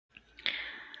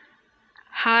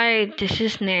Hi, this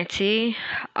is Nancy.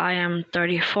 I am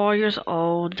 34 years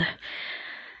old.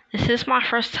 This is my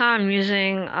first time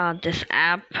using this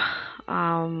app.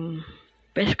 Um,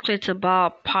 Basically, it's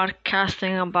about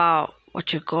podcasting about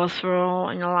what you go through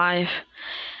in your life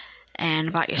and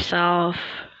about yourself.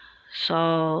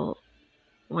 So,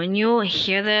 when you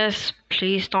hear this,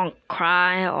 please don't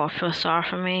cry or feel sorry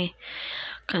for me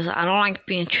because I don't like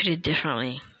being treated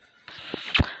differently.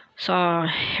 So,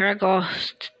 here I go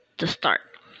to start.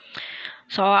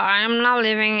 So I am now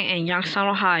living in Youngstown,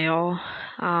 Ohio.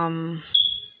 Um,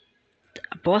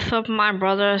 Both of my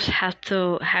brothers had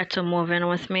to move in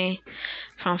with me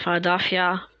from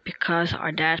Philadelphia because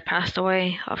our dad passed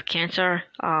away of cancer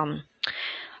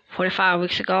 45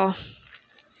 weeks ago,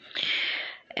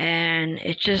 and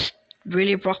it just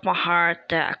really broke my heart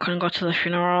that I couldn't go to the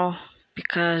funeral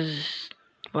because,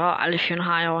 well, I live here in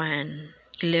Ohio and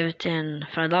he lived in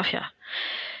Philadelphia,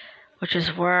 which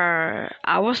is where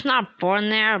I was not born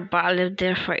there, but I lived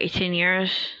there for 18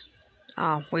 years.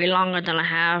 Way longer than I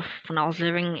have when I was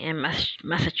living in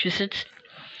Massachusetts.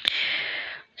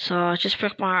 So it just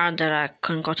broke my heart that I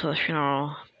couldn't go to the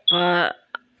funeral. But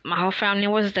my whole family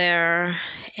was there,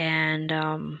 and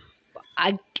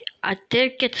I I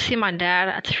did get to see my dad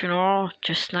at the funeral,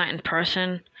 just not in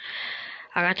person.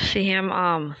 I got to see him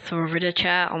through a video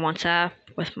chat on WhatsApp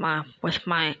with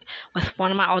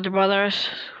one of my older brothers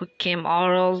who came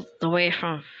all the way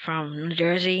from New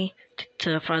Jersey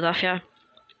to Philadelphia.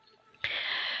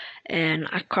 And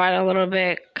I cried a little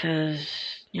bit because,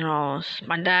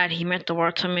 my dad, he meant the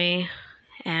world to me,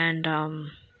 and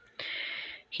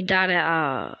he died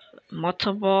of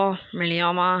multiple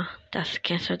myeloma. That's the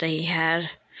cancer that he had.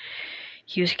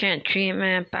 He was getting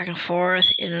treatment back and forth,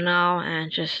 in and out,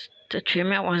 and just the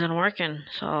treatment wasn't working.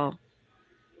 So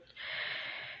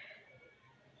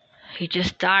he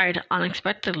just died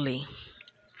unexpectedly.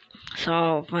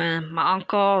 So when my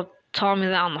uncle told me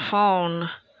that on the phone,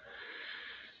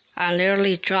 I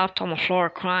literally dropped on the floor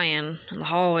crying in the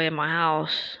hallway of my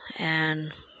house,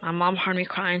 and my mom heard me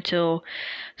crying too,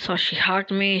 so she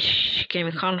hugged me, she gave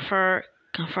me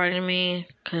comforting me,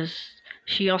 because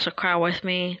she also cried with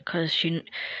me, because she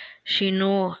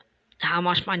knew how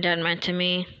much my dad meant to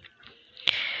me,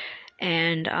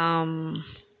 and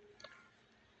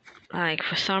like,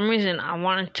 for some reason, I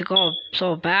wanted to go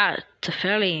so bad to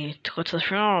Philly to go to the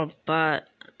funeral, but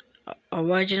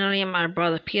originally my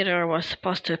brother Peter was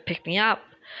supposed to pick me up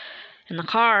in the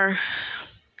car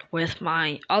with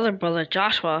my other brother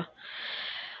Joshua,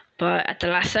 but at the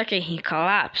last second he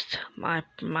collapsed. My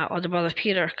other brother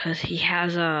Peter, because he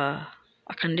has a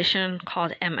condition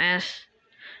called MS,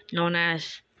 known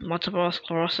as multiple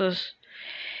sclerosis,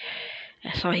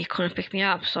 and so he couldn't pick me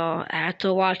up. So I had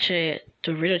to watch it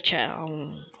through video chat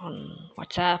on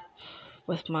WhatsApp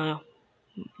with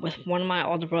one of my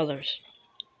older brothers.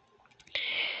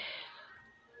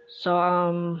 So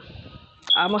I'm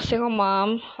a single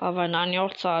mom of a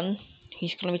 9-year-old son.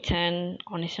 He's gonna be 10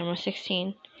 on December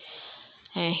 16th,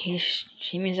 and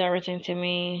he means everything to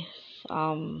me.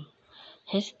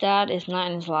 His dad is not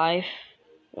in his life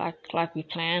like we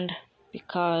planned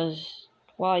because,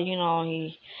 well,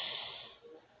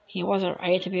 he wasn't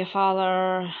ready to be a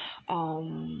father.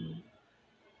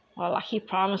 Well, like he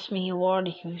promised me he would.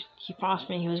 He promised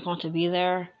me he was going to be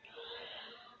there.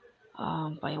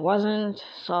 But he wasn't.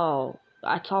 So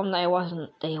I told him that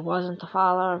he wasn't the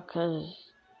father, because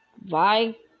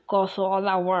why go through all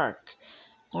that work,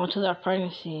 going through that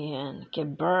pregnancy and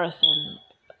give birth, and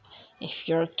if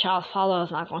your child's father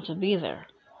is not going to be there?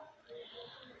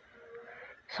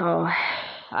 So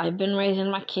I've been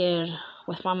raising my kid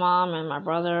with my mom and my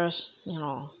brothers,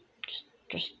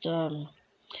 just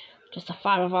just the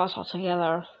five of us all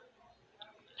together,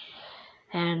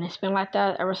 and it's been like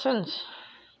that ever since.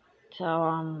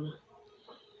 So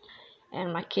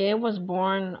and my kid was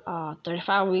born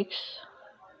 35 weeks,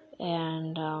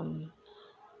 and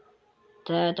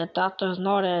the doctors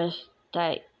noticed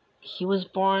that he was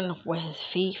born with his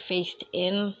feet faced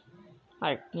in,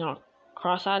 like,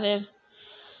 cross-eyed.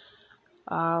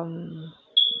 Um,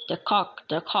 they're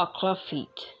called club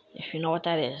feet, if you know what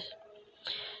that is.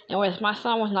 Anyways, my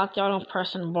son was not the only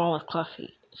person born with club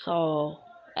feet. So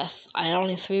at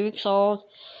only 3 weeks old,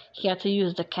 he had to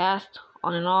use the cast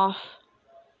on and off.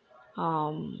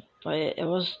 But it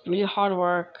was really hard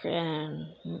work, and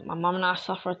my mom and I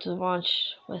suffered too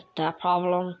much with that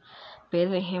problem.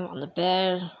 Bathing him on the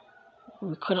bed,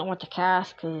 we couldn't with the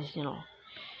cast because,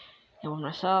 it would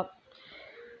mess up.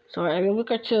 So every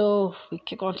week or two, we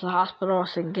keep going to the hospital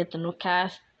so we can get the new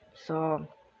cast. So,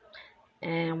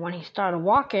 and when he started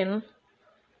walking,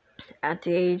 at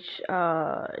the age,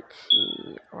 let's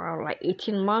see, around like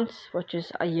 18 months, which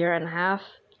is a year and a half.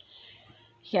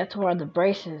 He had to wear the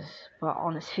braces, but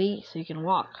on his feet so he can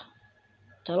walk.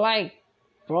 They're like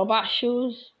robot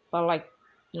shoes, but like,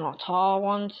 tall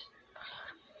ones.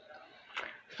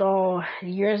 So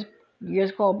years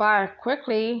go by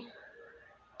quickly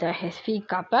that his feet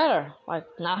got better. Like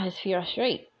now his feet are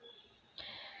straight.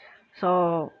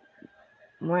 So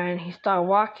when he started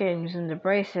walking using the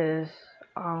braces,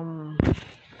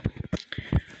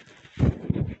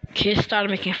 kids started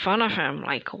making fun of him.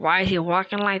 Like, why is he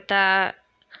walking like that?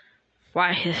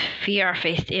 Why his feet are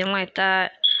faced in like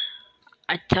that?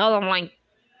 I tell them, like,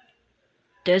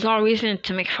 there's no reason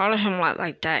to make fun of him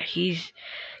like that. He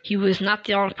was not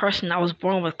the only person that was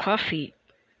born with club feet.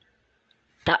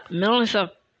 That millions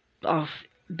of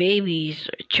babies,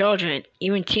 children,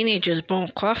 even teenagers born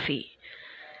with club feet.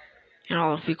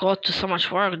 We go to so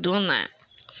much work doing that.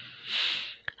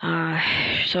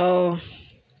 So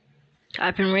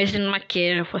I've been raising my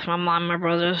kid with my mom and my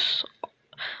brothers,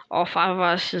 all five of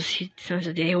us since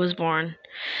the day he was born.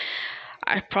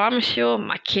 I promise you,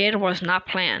 my kid was not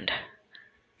planned.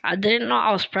 I didn't know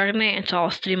I was pregnant until I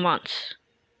was 3 months.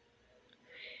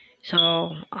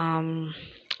 So,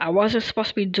 I wasn't supposed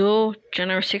to be due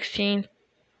January 16,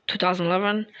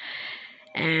 2011,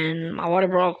 and my water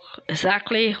broke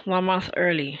exactly 1 month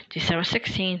early, December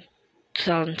 16,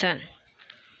 2010.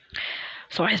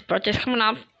 So his birthday's coming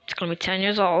up. It's gonna be 10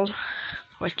 years old,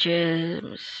 which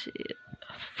is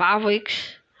 5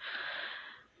 weeks.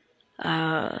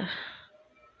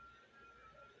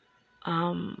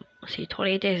 Let's see,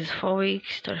 28 days is 4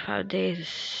 weeks, 35 days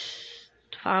is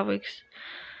 5 weeks.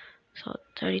 So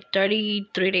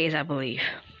 33 days, I believe.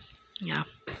 Yeah.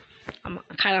 I'm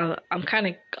kind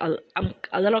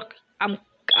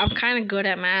of good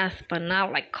at math, but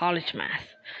not like college math.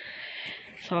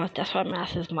 So that's why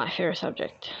math is my favorite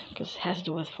subject, because it has to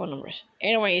do with phone numbers.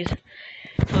 Anyways,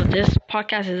 so this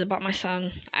podcast is about my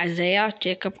son, Isaiah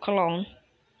Jacob Colon.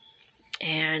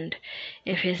 And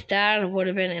if his dad would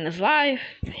have been in his life,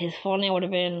 his full name would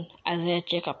have been Isaiah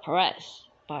Jacob Perez.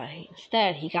 But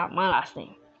instead, he got my last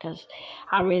name, because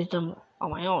I raised him on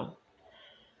my own.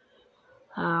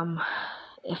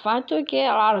 If I do get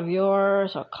a lot of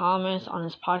viewers or comments on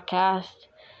this podcast,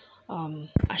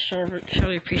 I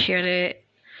surely appreciate it.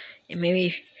 And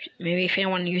maybe if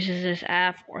anyone uses this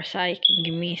app or site, can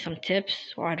give me some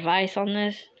tips or advice on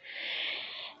this,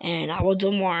 and I will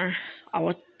do more.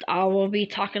 I will be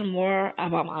talking more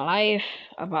about my life,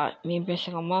 about me being a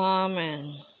single mom,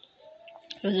 and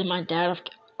losing my dad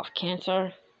of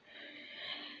cancer.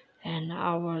 And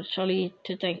I would surely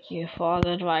to thank you for all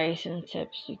the advice and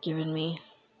tips you've given me.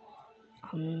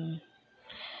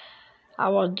 I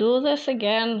will do this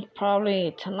again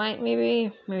probably tonight,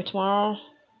 maybe tomorrow.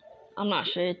 I'm not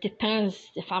sure. It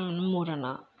depends if I'm in the mood or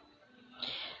not.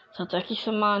 So thank you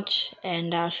so much,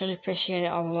 and I really appreciate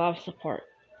all the love and support.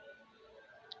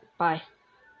 Bye.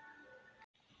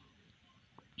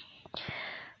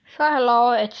 So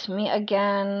hello, it's me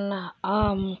again.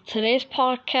 Today's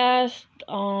podcast,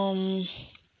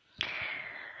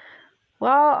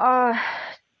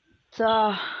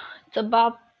 it's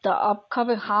about the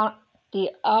upcoming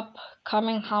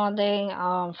holiday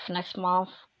for next month,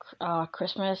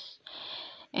 Christmas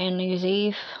and New Year's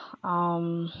Eve.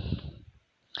 On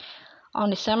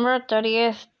December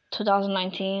 30th,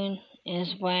 2019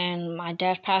 is when my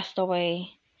dad passed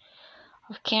away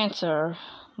of cancer,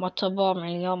 multiple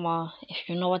myeloma, if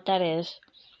you know what that is.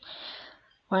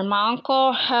 When my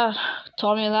uncle had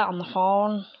told me that on the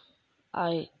phone,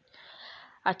 I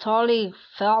totally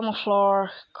fell on the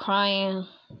floor crying,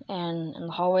 and in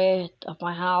the hallway of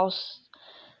my house,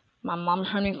 my mom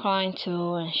heard me crying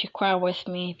too, and she cried with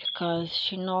me because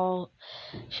she knew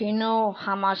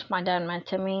how much my dad meant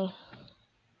to me.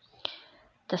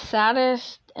 The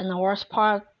saddest and the worst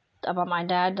part about my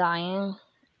dad dying,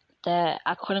 that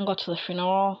I couldn't go to the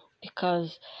funeral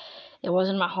because it was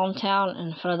in my hometown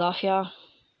in Philadelphia,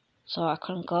 so I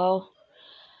couldn't go.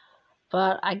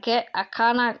 But I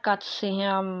kind of got to see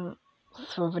him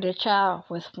through video chat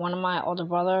with one of my older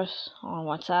brothers on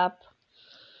WhatsApp,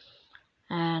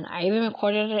 and I even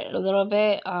recorded it a little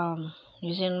bit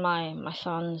using my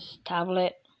son's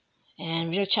tablet and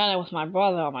video chatted with my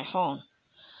brother on my phone.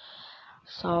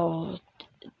 So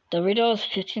the video is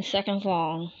 15 seconds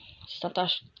long. It's not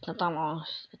that long.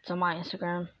 It's on my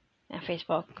Instagram and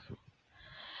Facebook.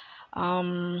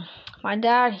 My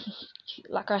dad,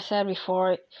 like I said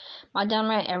before, my dad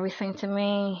meant everything to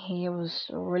me. He was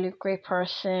a really great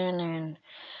person, and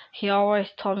he always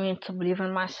told me to believe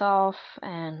in myself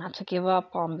and not to give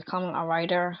up on becoming a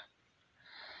writer.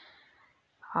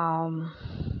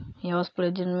 He always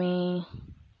believed in me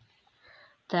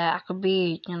that I could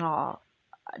be, a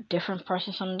different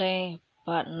person someday,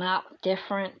 but not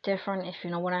different, if you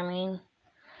know what I mean.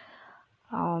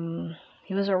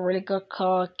 He was a really good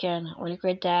cook and a really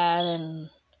great dad, and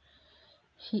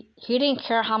he didn't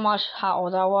care how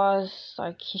old I was.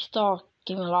 Like, he still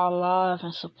gave me a lot of love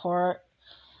and support.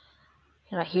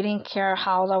 He didn't care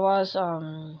how old I was.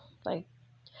 Like,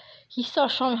 he still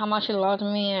showed me how much he loved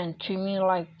me and treated me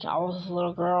like I was a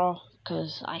little girl,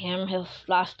 because I am his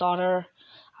last daughter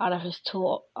out of his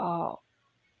two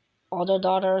older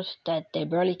daughters that they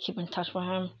barely keep in touch with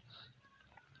him.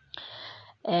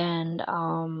 And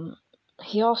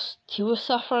he was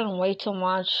suffering way too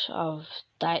much of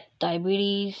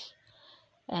diabetes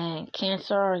and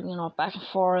cancer, back and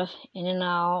forth, in and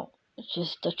out. It's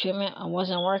just the treatment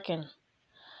wasn't working.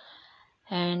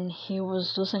 And he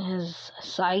was losing his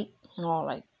sight,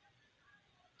 like,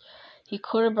 he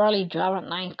couldn't barely drive at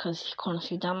night because he couldn't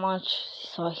see that much,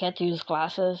 so he had to use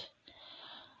glasses.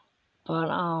 But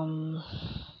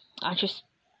I just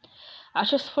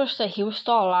wish that he was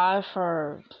still alive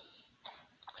for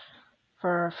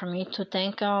me to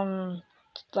thank him,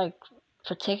 like,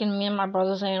 for taking me and my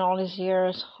brothers in all these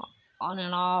years, on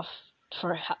and off,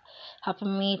 for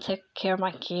helping me take care of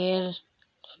my kid,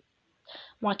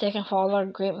 more taking for all the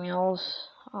great meals.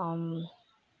 I'm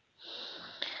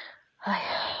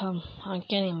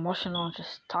getting emotional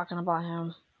just talking about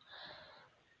him.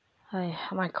 I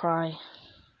might cry.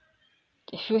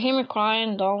 If you hear me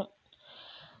crying, don't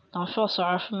feel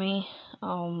sorry for me. I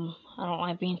don't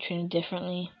like being treated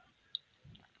differently.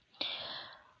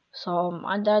 So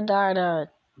my dad died of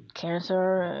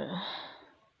cancer.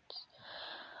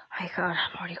 My God,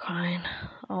 I'm already crying.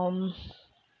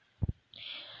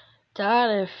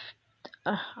 Dad, if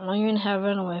I know you're in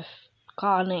heaven with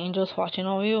God and the angels watching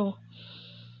over you,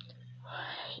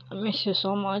 I miss you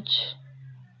so much.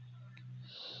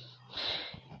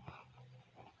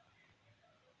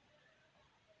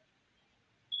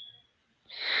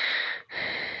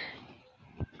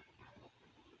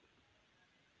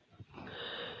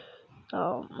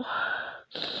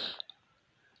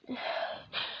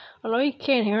 I know you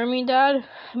can't hear me, Dad.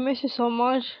 I miss you so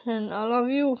much, and I love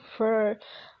you for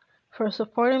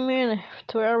supporting me and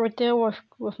to everything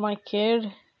with my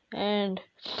kid. And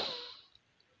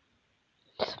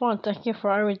just want to thank you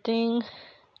for everything,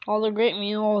 all the great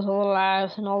meals, all the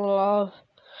laughs, and all the love.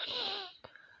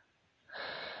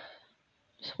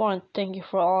 Just want to thank you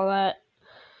for all that.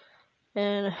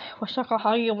 And wish I could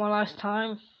hug you one last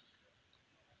time.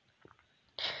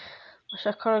 Wish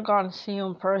I could have gone and see you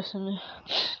in person.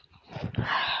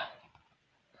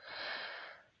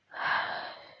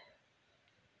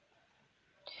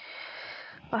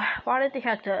 Why did he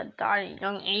have to die at a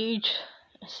young age,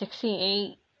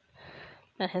 68?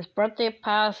 And his birthday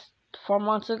passed 4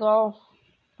 months ago,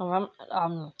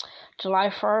 July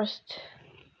 1st.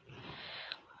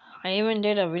 I even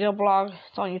did a video blog.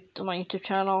 It's on my YouTube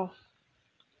channel.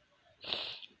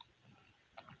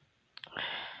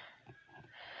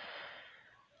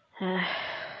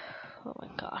 Oh my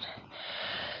God,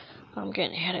 I'm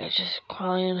getting a headache just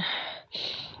crying.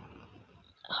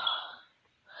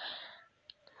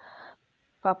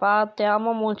 Papá, te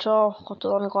amo mucho con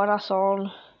todo mi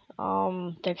corazón.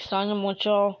 Te extraño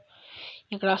mucho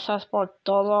y gracias por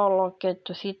todo lo que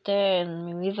tú hiciste en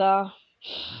mi vida.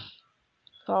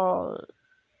 So,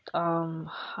 I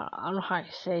don't know how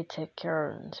to say take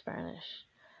care in Spanish.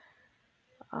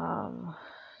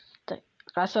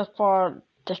 Gracias por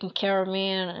taking care of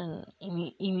me y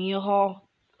mi hijo,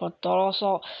 por todo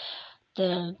eso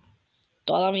de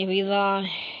toda mi vida,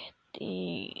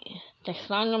 y te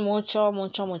extraño mucho,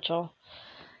 mucho, mucho,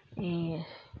 y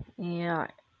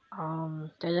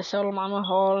te deseo lo más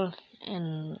mejor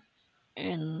en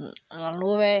la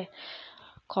nube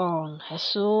con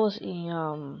Jesús, y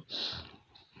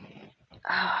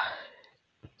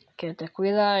que te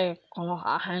cuida con los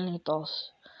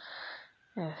angelitos.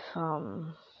 If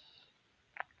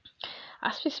I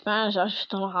speak Spanish, I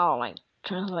just don't know how to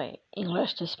translate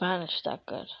English to Spanish that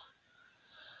good.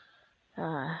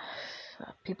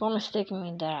 People mistaking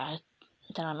me that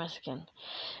I'm Mexican.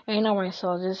 Anyway,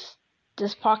 so this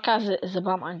podcast is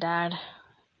about my dad.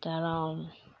 That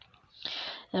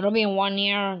it'll be in 1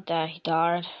 year that he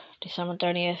died, December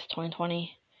 30th,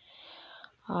 2020.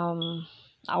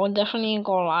 I would definitely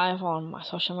go live on my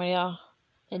social media.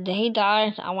 The day he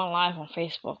died, I went live on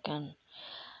Facebook, and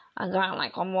I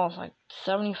got almost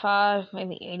 75,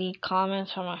 maybe 80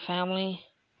 comments from my family.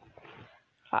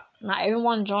 Not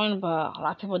everyone joined, but a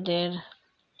lot of people did,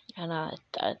 and I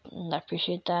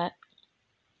appreciate that.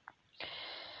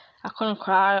 I couldn't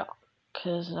cry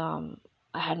because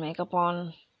I had makeup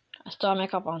on. I still have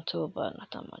makeup on too, but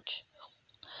not that much.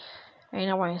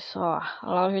 Anyway, so I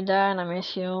love you, Dad, and I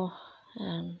miss you.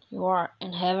 And you are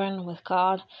in heaven with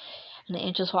God, and the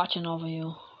angels watching over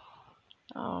you.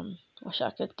 Wish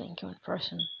I could thank you in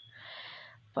person,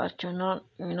 but you're not.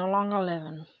 You're no longer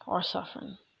living or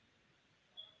suffering.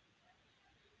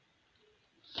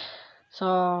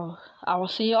 So I will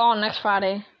see you all next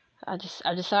Friday. I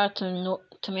decided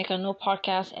to make a new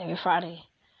podcast every Friday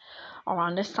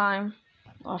around this time,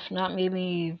 or if not,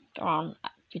 maybe around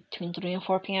between 3 and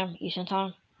 4 p.m. Eastern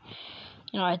time.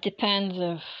 It depends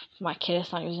if my kid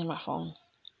is not using my phone.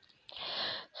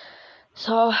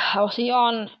 So I will see you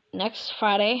on next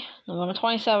Friday, November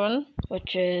 27th,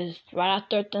 which is right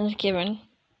after Thanksgiving.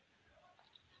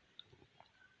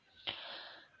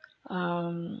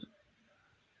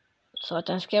 So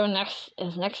Thanksgiving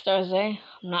is next Thursday.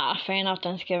 I'm not a fan of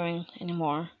Thanksgiving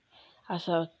anymore as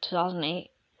of 2008.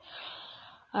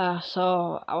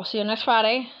 So I will see you next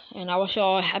Friday, and I wish you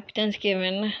all a happy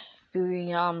Thanksgiving.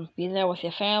 Be there with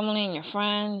your family and your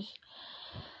friends,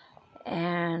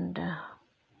 and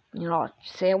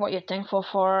say what you're thankful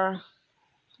for,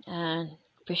 and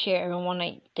appreciate everyone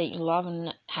that you love,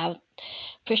 and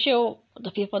appreciate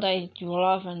the people that you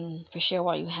love, and appreciate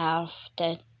what you have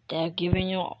that they're giving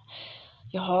you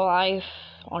your whole life,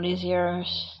 all these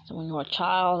years, when you were a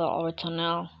child all the way till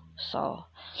now. So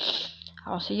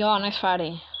I'll see you all next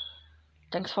Friday.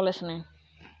 Thanks for listening.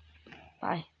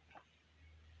 Bye.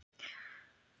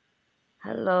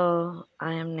 Hello,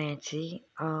 I am Nancy.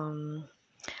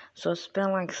 So it's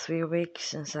been like 3 weeks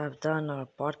since I've done a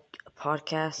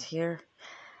podcast here.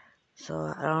 So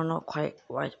I don't know quite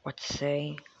what to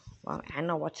say. Well, I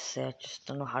know what to say, I just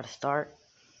don't know how to start.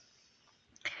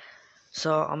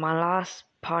 So on my last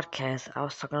podcast, I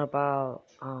was talking about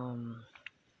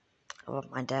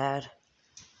my dad,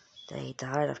 that he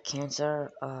died of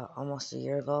cancer almost a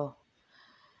year ago.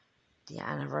 The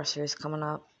anniversary is coming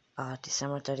up,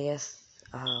 December 30th,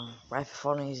 right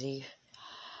before New Year's Eve.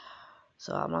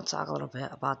 So I'm gonna talk a little bit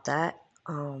about that.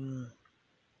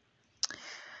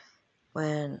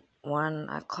 When one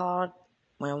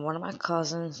of my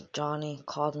cousins, Johnny,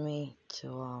 called me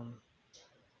to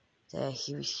that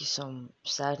he received some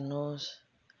sad news,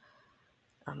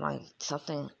 I'm like,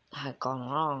 something had gone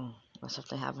wrong, or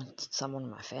something happened to someone in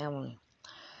my family.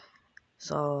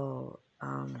 So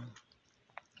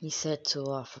he said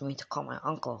for me to call my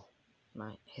uncle.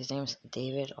 His name's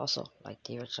David, also like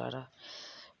David Chada.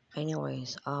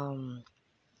 Anyways, when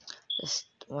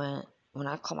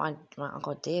I called my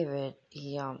uncle David,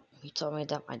 he told me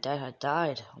that my dad had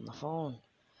died on the phone.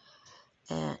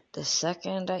 And the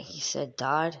second that he said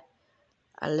died,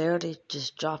 I literally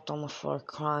just dropped on the floor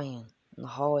crying in the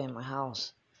hallway in my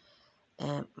house.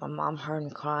 And my mom heard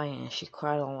me crying, and she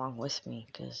cried along with me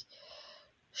because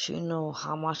she knew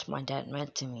how much my dad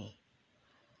meant to me.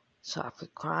 So I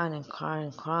kept crying and crying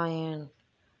and crying,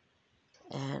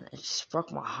 and it just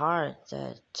broke my heart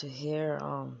to hear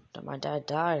that my dad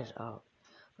died of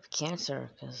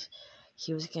cancer, because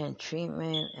he was getting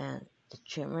treatment, and the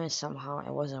treatment somehow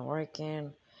it wasn't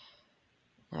working.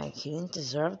 Like, he didn't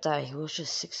deserve that. He was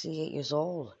just 68 years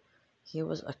old. He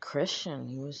was a Christian.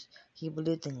 He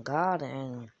believed in God,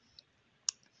 and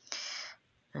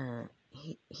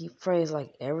he prays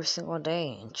like every single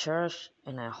day in church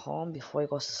and at home before he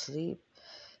goes to sleep.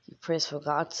 He prays for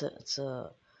God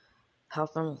to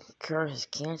help him cure his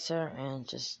cancer, and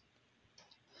just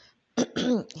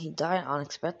he died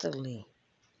unexpectedly.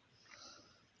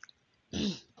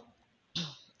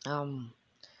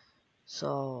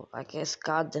 So I guess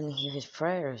God didn't hear his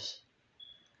prayers.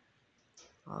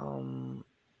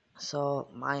 So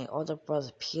my older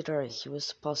brother Peter, he was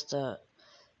supposed to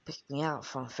pick me up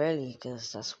from Philly,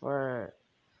 because that's where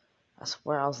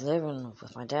I was living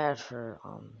with my dad for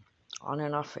on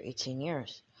and off for 18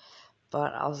 years.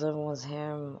 But I was living with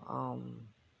him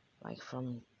like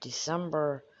from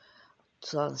December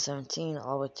 2017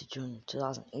 all the way to June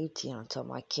 2018, until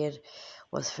my kid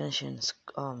was finishing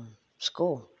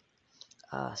school,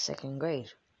 second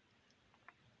grade.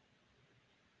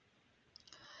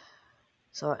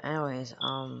 So anyways,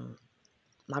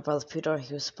 my brother Peter,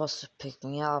 he was supposed to pick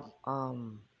me up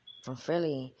from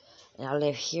Philly, and I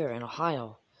live here in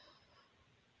Ohio,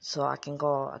 so I can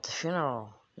go at the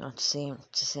funeral, to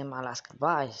say my last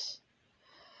goodbyes.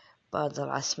 But the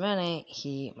last minute,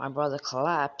 my brother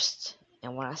collapsed,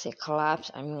 and when I say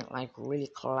collapse, I mean like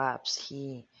really collapse.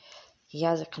 He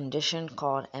has a condition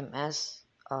called MS,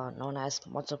 known as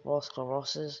multiple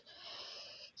sclerosis.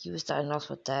 He was diagnosed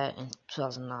with that in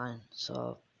 2009.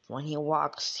 So when he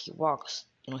walks, he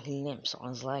limps on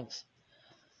his legs.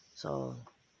 So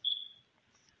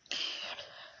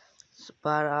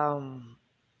But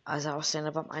as I was saying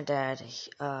about my dad,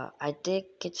 I did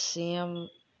get to see him,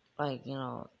 like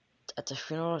at the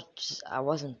funeral. Just I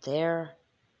wasn't there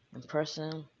in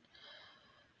person.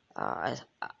 I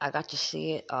got to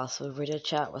see it through video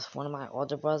chat with one of my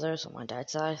older brothers on my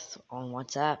dad's side on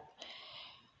WhatsApp.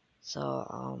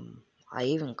 So I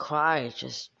even cried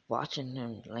just watching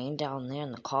him laying down there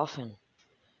in the coffin.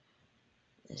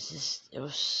 It's just it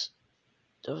was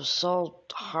so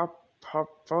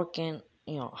heartbroken,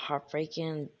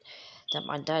 heartbreaking that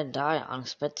my dad died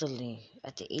unexpectedly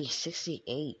at the age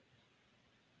 68.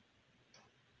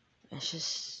 It's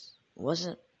just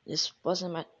wasn't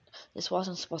this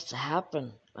wasn't supposed to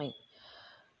happen. Like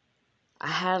I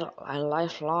had a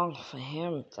lifelong for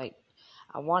him. Like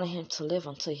I wanted him to live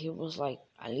until he was like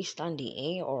at least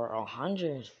 98 or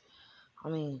 100. I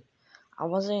mean, I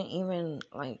wasn't even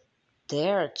like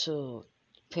there to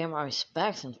pay my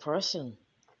respects in person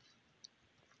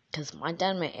because my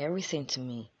dad meant everything to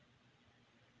me.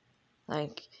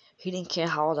 Like he didn't care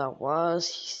how old I was.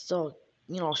 He still,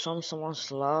 showed me so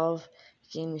much love.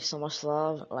 He gave me so much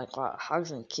love, like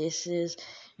hugs and kisses.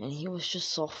 And he was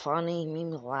just so funny. He made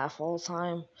me laugh all the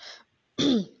time.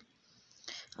 I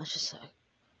was just like,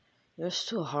 it was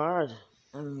too hard.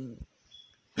 I mean,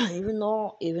 even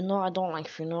though I don't like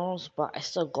funerals, but I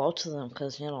still go to them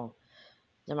because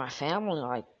they're my family.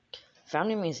 Like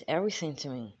family means everything to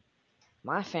me.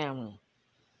 My family.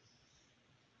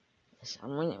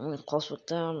 I'm really close with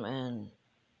them, and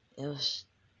it was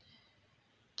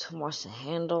too much to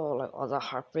handle. Like all that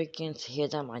heartbreaking to hear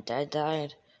that my dad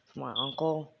died from my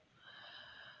uncle.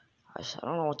 I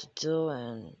don't know what to do,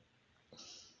 and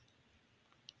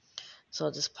so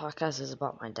this podcast is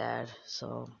about my dad.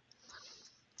 So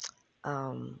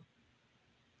um,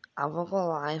 I will go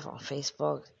live on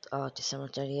Facebook December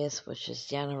 30th, which is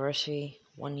the anniversary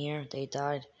 1 year they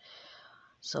died.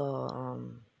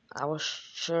 So I will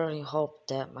surely hope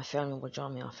that my family will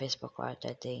join me on Facebook Live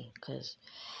that day, because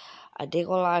I did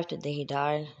go live the day he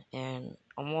died, and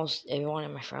almost everyone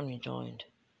in my family joined.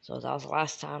 So that was the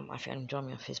last time my family joined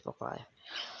me on Facebook Live.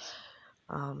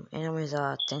 Anyways,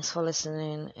 thanks for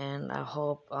listening, and I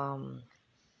hope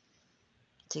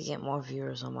to get more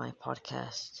viewers on my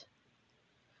podcast.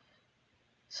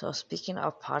 So speaking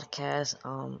of podcasts,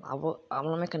 I'm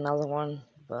gonna make another one,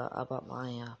 but about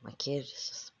my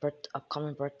kid's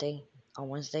upcoming birthday on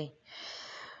Wednesday.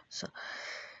 So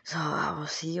I will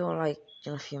see you like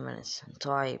in a few minutes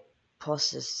until I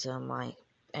post this to my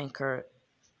Anchor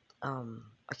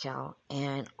account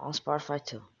and on Spotify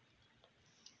too.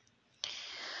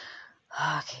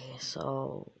 Okay,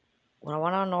 so what I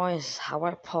want to know is how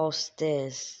I post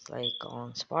this like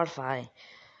on Spotify,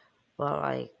 but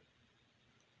like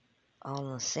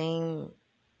on the same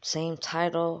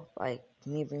title, like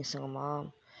me being single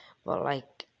mom, but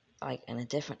like in a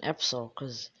different episode,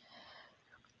 cause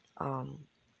um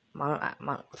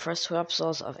my first two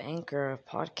episodes of Anchor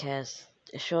podcast,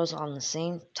 it shows on the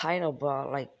same title,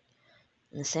 but like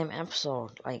in the same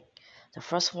episode. Like the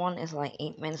first one is like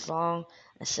 8 minutes long,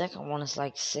 the second one is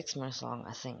like 6 minutes long,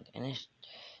 I think, and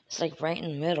it's like right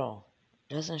in the middle.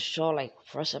 It doesn't show like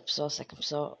first episode, second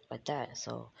episode like that.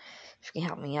 So if you can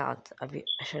help me out, I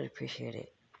should appreciate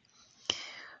it.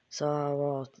 So I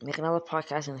will make another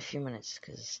podcast in a few minutes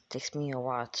because it takes me a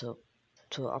while to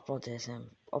upload this and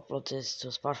upload this to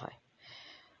Spotify.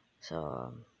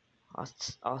 So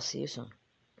I'll see you soon,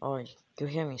 or you'll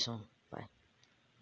hear me soon.